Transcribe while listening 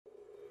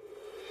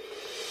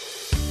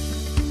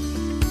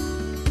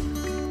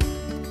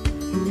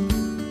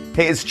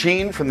Hey, it's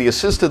Gene from the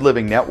Assisted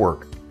Living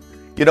Network.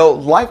 You know,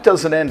 life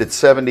doesn't end at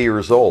 70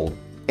 years old.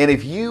 And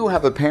if you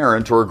have a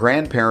parent or a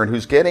grandparent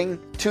who's getting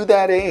to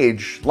that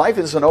age, life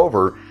isn't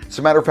over. As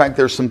a matter of fact,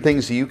 there's some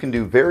things that you can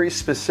do very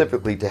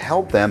specifically to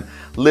help them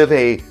live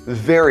a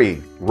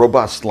very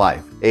robust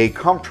life, a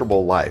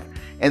comfortable life,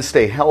 and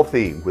stay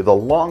healthy with a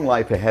long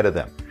life ahead of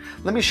them.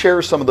 Let me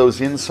share some of those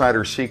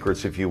insider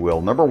secrets, if you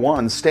will. Number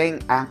one,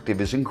 staying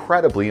active is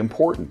incredibly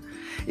important.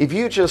 If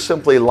you just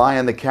simply lie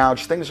on the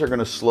couch, things are going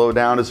to slow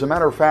down. As a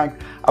matter of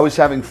fact, I was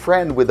having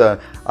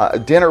a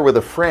dinner with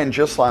a friend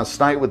just last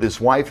night with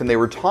his wife, and they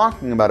were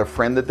talking about a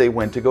friend that they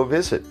went to go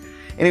visit.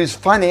 And he was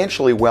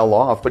financially well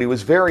off, but he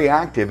was very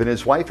active, and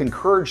his wife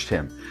encouraged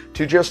him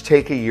to just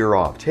take a year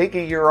off. Take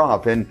a year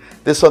off. And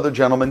this other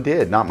gentleman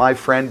did. Not my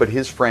friend, but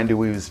his friend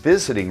who he was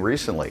visiting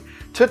recently.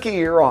 Took a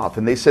year off,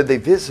 and they said they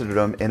visited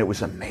him, and it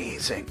was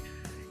amazing.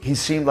 He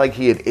seemed like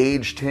he had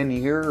aged 10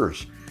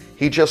 years.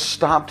 He just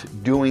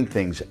stopped doing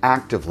things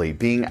actively,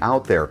 being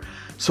out there.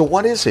 So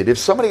what is it? If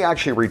somebody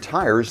actually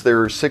retires,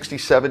 they're 60,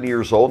 70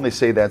 years old, and they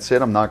say, that's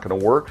it, I'm not going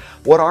to work.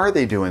 What are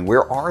they doing?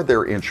 Where are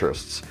their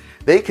interests?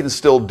 They can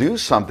still do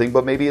something,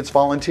 but maybe it's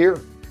volunteer.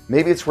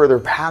 Maybe it's where they're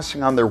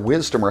passing on their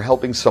wisdom or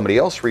helping somebody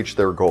else reach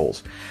their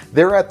goals.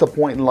 They're at the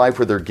point in life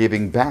where they're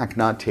giving back,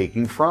 not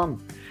taking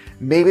from.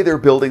 Maybe they're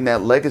building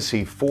that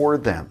legacy for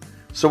them.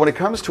 So when it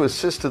comes to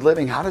assisted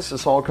living, how does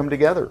this all come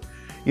together?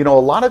 You know, a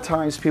lot of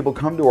times people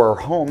come to our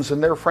homes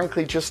and they're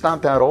frankly just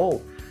not that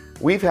old.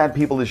 We've had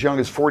people as young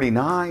as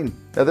 49.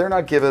 Now, they're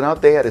not giving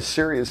up. They had a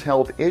serious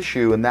health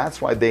issue, and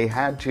that's why they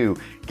had to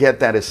get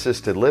that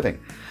assisted living.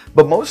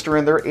 But most are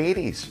in their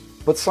 80s.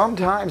 But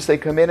sometimes they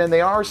come in and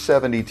they are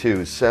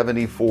 72,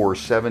 74,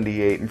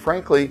 78. And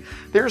frankly,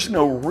 there's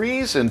no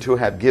reason to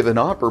have given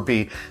up or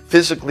be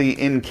physically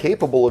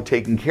incapable of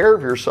taking care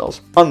of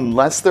yourselves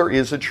unless there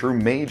is a true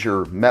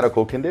major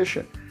medical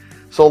condition.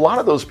 So a lot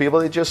of those people,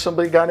 they just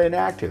simply got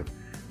inactive.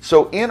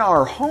 So in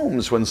our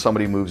homes, when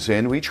somebody moves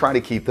in, we try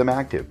to keep them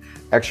active.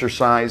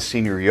 Exercise,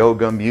 senior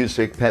yoga,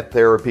 music, pet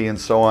therapy, and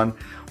so on.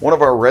 One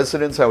of our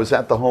residents, I was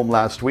at the home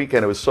last week,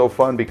 and it was so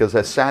fun because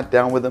I sat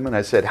down with him and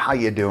I said, how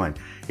you doing?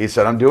 He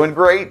said, I'm doing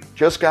great.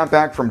 Just got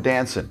back from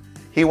dancing.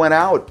 He went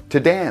out to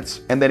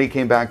dance, and then he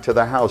came back to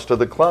the house, to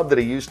the club that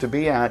he used to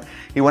be at.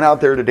 He went out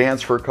there to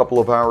dance for a couple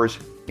of hours,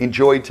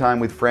 enjoyed time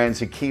with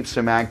friends. It keeps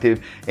him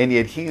active, and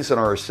yet he's in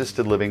our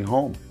assisted living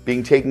home,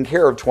 being taken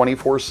care of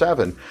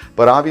 24/7.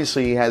 But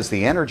obviously he has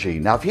the energy.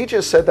 Now, if he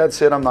just said,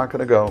 that's it, I'm not going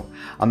to go.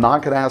 I'm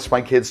not going to ask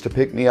my kids to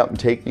pick me up and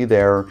take me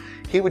there,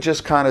 he would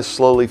just kind of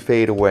slowly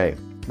fade away.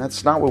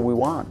 That's not what we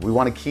want. We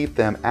want to keep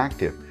them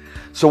active.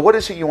 So what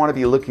is it you want to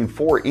be looking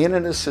for in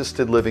an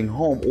assisted living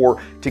home, or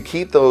to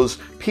keep those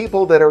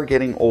people that are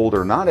getting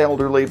older, not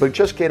elderly, but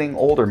just getting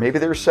older? Maybe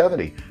they're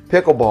 70.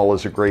 Pickleball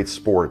is a great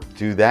sport.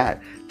 Do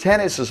that.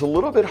 Tennis is a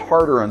little bit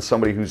harder on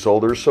somebody who's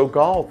older, so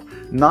golf.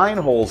 9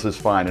 holes is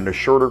fine, and a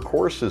shorter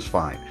course is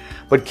fine.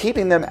 But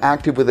keeping them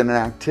active with an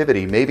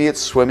activity, maybe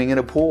it's swimming in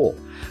a pool.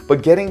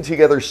 But getting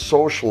together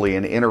socially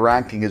and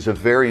interacting is a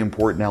very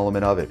important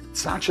element of it.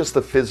 It's not just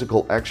the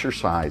physical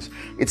exercise,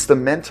 it's the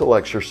mental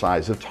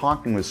exercise of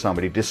talking with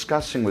somebody,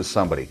 discussing with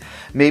somebody.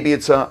 Maybe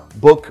it's a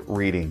book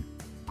reading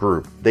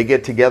group. They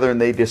get together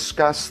and they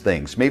discuss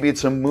things. Maybe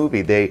it's a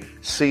movie. They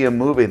see a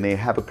movie and they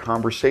have a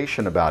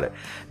conversation about it.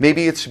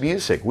 Maybe it's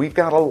music. We've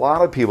got a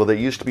lot of people that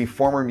used to be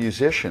former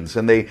musicians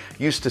and they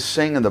used to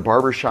sing in the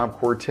barbershop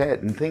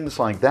quartet and things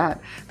like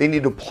that. They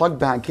need to plug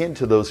back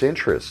into those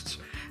interests.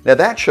 Now,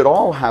 that should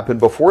all happen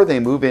before they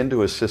move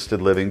into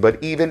assisted living,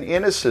 but even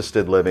in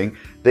assisted living,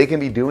 they can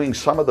be doing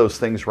some of those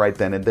things right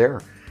then and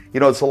there. You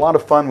know, it's a lot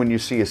of fun when you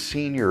see a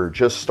senior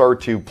just start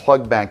to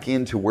plug back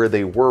into where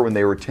they were when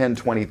they were 10,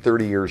 20,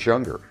 30 years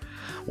younger.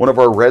 One of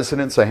our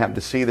residents, I happened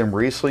to see them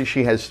recently,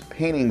 she has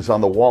paintings on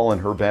the wall in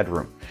her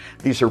bedroom.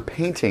 These are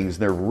paintings,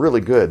 and they're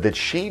really good, that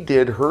she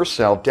did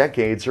herself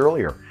decades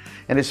earlier.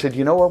 And I said,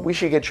 you know what, we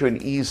should get you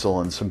an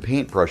easel and some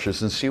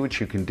paintbrushes and see what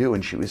you can do.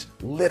 And she was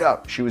lit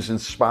up. She was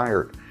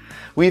inspired.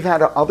 We've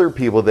had other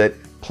people that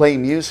play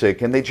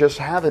music and they just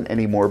haven't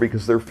anymore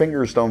because their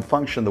fingers don't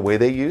function the way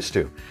they used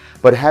to.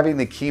 But having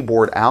the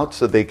keyboard out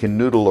so they can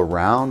noodle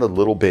around a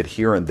little bit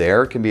here and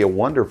there can be a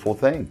wonderful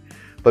thing.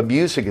 But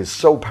music is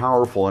so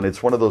powerful, and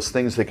it's one of those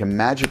things that can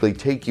magically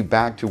take you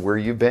back to where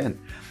you've been.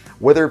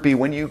 Whether it be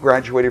when you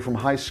graduated from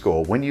high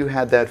school, when you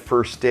had that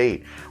first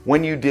date,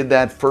 when you did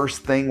that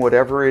first thing,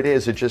 whatever it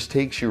is, it just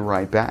takes you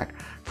right back.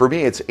 For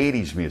me, it's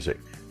 80s music.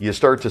 You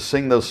start to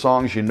sing those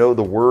songs, you know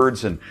the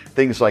words, and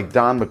things like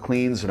Don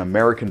McLean's and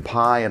American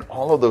Pie and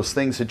all of those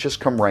things that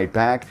just come right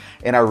back.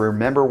 And I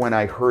remember when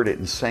I heard it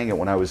and sang it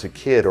when I was a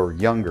kid or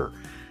younger.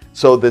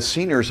 So the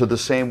seniors are the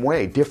same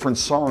way. Different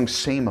songs,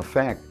 same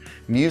effect.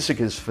 Music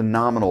is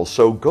phenomenal.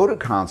 So go to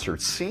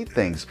concerts, see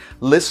things,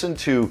 listen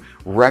to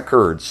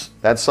records.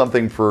 That's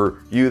something for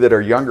you that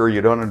are younger,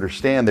 you don't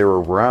understand. They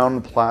were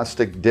round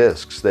plastic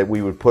discs that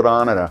we would put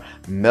on and a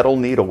metal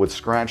needle would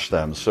scratch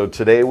them. So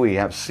today we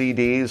have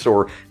CDs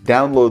or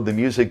download the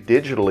music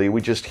digitally, we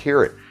just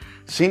hear it.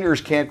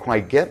 Seniors can't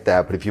quite get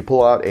that, but if you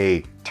pull out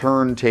a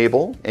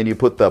turntable and you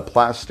put the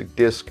plastic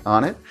disc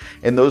on it.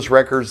 And those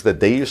records that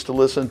they used to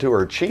listen to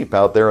are cheap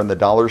out there in the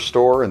dollar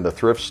store and the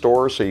thrift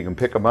store, so you can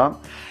pick them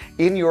up.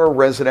 In your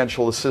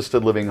residential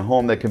assisted living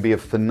home, that can be a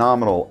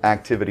phenomenal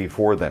activity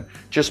for them.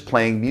 Just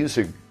playing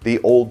music, the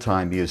old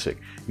time music.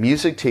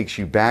 Music takes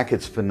you back,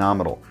 it's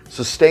phenomenal.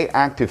 So stay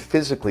active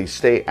physically,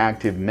 stay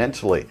active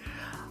mentally.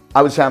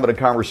 I was having a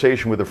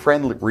conversation with a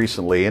friend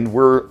recently, and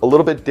we're a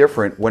little bit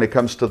different when it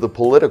comes to the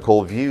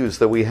political views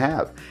that we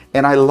have.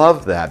 And I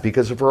love that,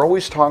 because if we're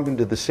always talking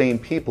to the same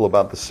people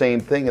about the same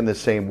thing in the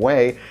same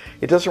way,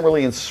 it doesn't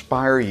really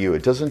inspire you.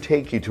 It doesn't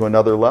take you to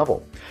another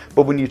level.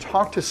 But when you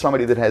talk to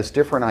somebody that has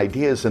different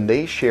ideas and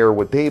they share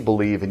what they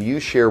believe and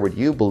you share what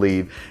you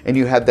believe, and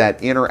you have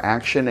that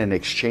interaction and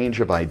exchange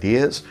of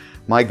ideas,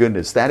 my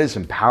goodness, that is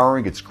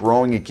empowering, it's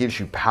growing, it gives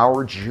you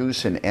power,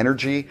 juice, and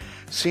energy.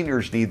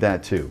 Seniors need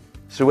that too.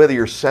 So whether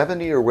you're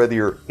 70 or whether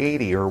you're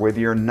 80 or whether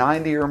you're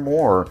 90 or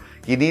more,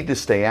 you need to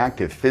stay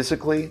active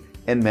physically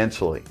and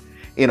mentally.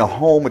 In a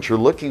home, what you're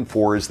looking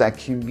for is that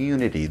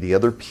community, the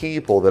other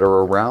people that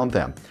are around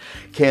them.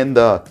 Can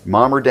the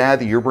mom or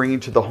dad that you're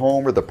bringing to the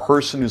home, or the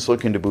person who's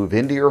looking to move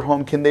into your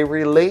home, can they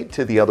relate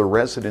to the other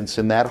residents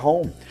in that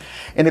home?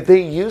 And if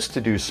they used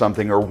to do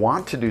something or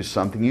want to do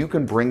something, you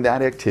can bring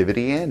that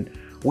activity in.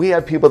 We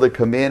have people that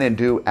come in and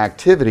do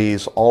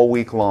activities all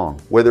week long,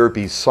 whether it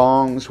be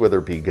songs, whether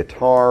it be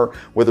guitar,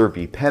 whether it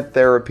be pet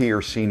therapy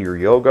or senior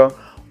yoga.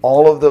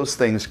 All of those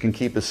things can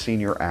keep a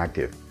senior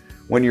active.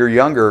 When you're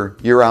younger,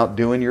 you're out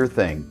doing your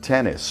thing,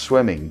 tennis,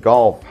 swimming,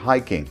 golf,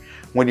 hiking.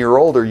 When you're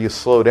older, you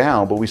slow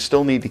down, but we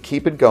still need to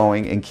keep it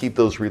going and keep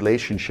those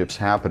relationships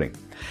happening.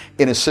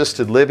 In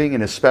assisted living,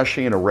 and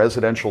especially in a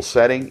residential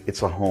setting,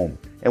 it's a home.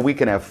 And we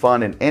can have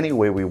fun in any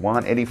way we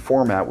want, any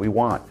format we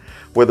want.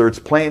 Whether it's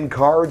playing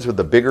cards with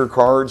the bigger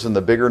cards and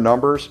the bigger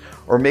numbers,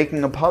 or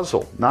making a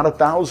puzzle, not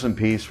 1,000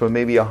 piece, but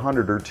maybe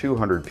 100 or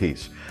 200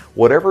 piece.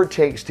 Whatever it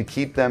takes to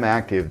keep them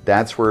active,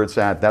 that's where it's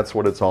at. That's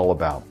what it's all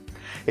about.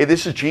 Hey,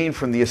 this is Gene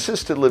from the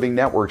Assisted Living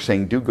Network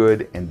saying do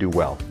good and do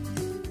well.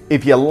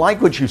 If you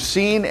like what you've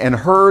seen and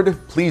heard,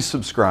 please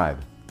subscribe.